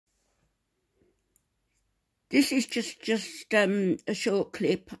This is just a short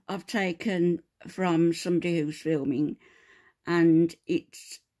clip I've taken from somebody who's filming, and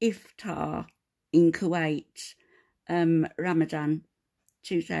it's Iftar in Kuwait, Ramadan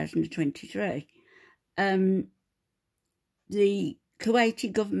 2023. The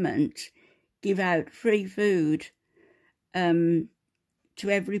Kuwaiti government give out free food to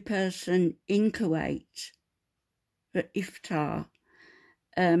every person in Kuwait for Iftar.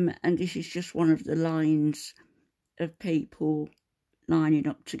 And this is just one of the lines of people lining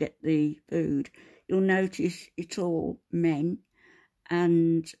up to get the food. You'll notice it's all men,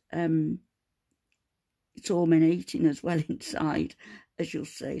 and it's all men eating as well inside, as you'll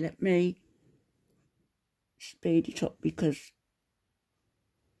see. Let me speed it up because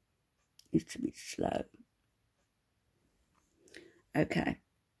it's a bit slow. Okay.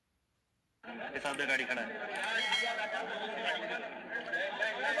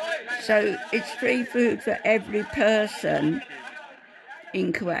 So it's free food for every person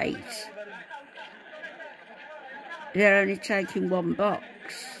in Kuwait. They're only taking one box.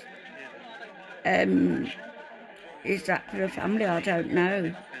 Is that for a family? I don't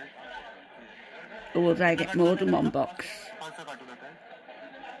know. Or will they get more than one box?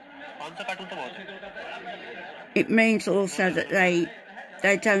 It means also that they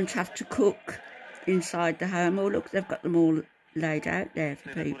don't have to cook inside the home. Oh look, they've got them all laid out there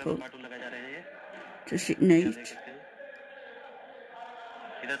for people to sit and eat.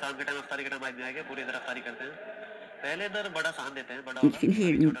 You can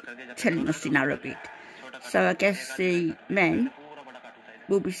hear him telling us in Arabic. So I guess the men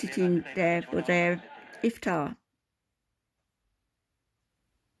will be sitting there for their iftar.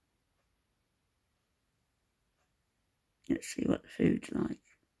 Let's see what the food's like.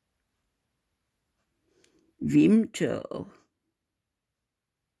 Vimto.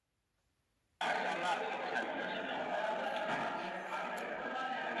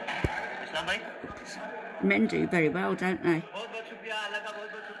 Men do very well, don't they?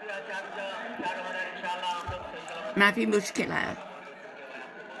 Mafi mushkil hai.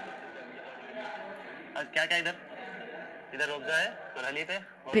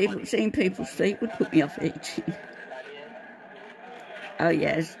 Seeing people's feet would put me off eating. Oh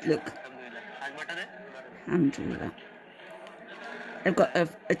yes, look. Alhamdulillah. They've got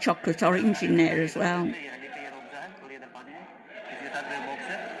a chocolate orange in there as well.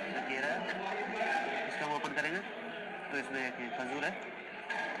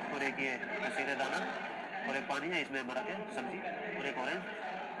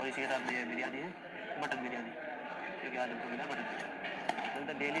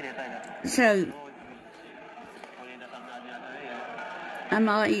 So, am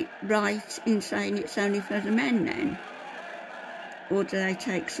I right in saying it's only for the men then? Or do they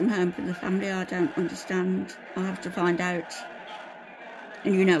take some home for the family? I don't understand. I'll have to find out.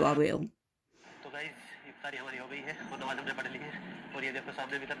 And you know I will.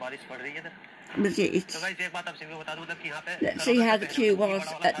 Let's see how the queue was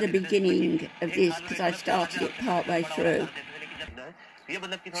at the beginning of this, because I started it part way through.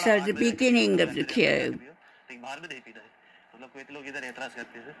 So the beginning of the queue.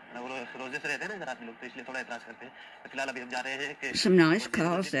 Some nice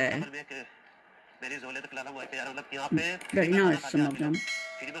cars there. Very nice, some of them.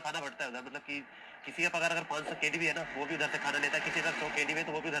 किसी का पगार अगर 500 KD है ना, वो भी उधर से खाना लेता है. किसी का 100 केडी है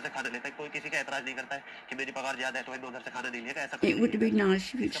तो वो भी उधर से खाना लेता है. कोई किसी का ऐतराज नहीं करता है कि मेरी पगार ज्यादा है तो मैं उधर से खाना नहीं लेगा. ऐसा it would be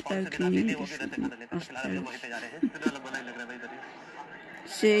nice if you'd spoken English.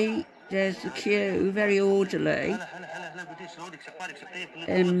 See, there's the queue, very orderly.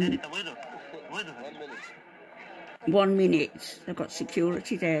 1 minute. They've got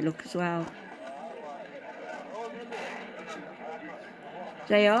security there, look, as well.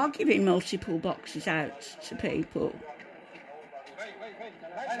 They are giving multiple boxes out to people.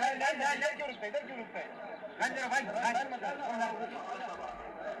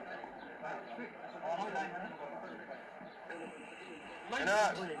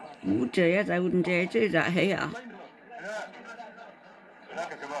 Oh dear, they wouldn't dare do that here.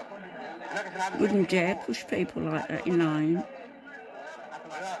 Wouldn't dare push people like that in line.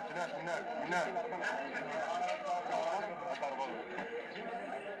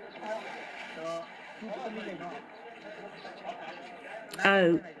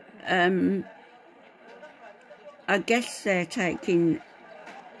 Oh, I guess they're taking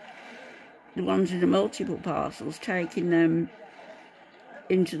the ones in the multiple parcels, taking them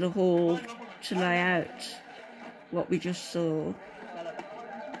into the hall to lay out what we just saw.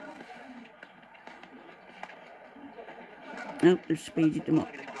 Nope, they've speeded them up.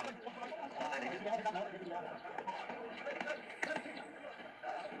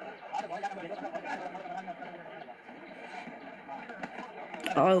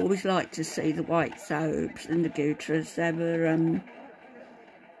 I always like to see the white thobes and the gutras. They were,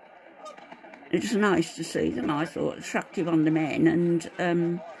 it was nice to see them, I thought, attractive on the men,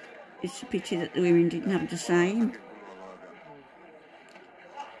 and it's a pity that the women didn't have the same.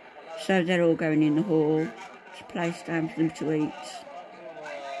 So they're all going in the hall. It's a place down for them to eat.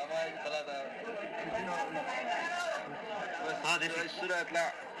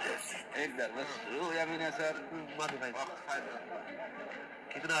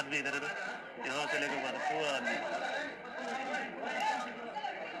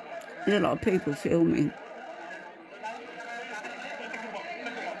 There's a lot of people filming.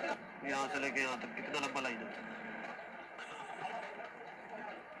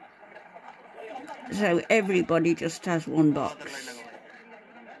 So everybody just has one box.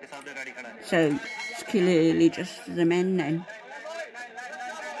 So it's clearly just for the men then.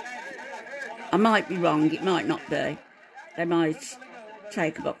 I might be wrong, it might not be. They might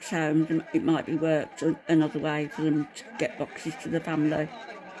take a box home, and it might be worked another way for them to get boxes to the family.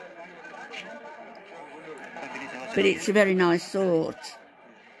 But it's a very nice thought.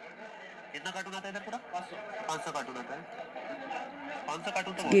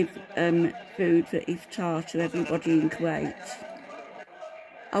 To give food for Iftar to everybody in Kuwait.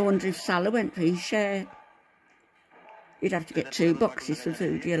 I wonder if Salah went for his share. He'd have to get 2 boxes for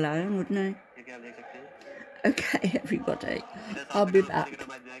food alone, wouldn't he? Okay, everybody, I'll be back.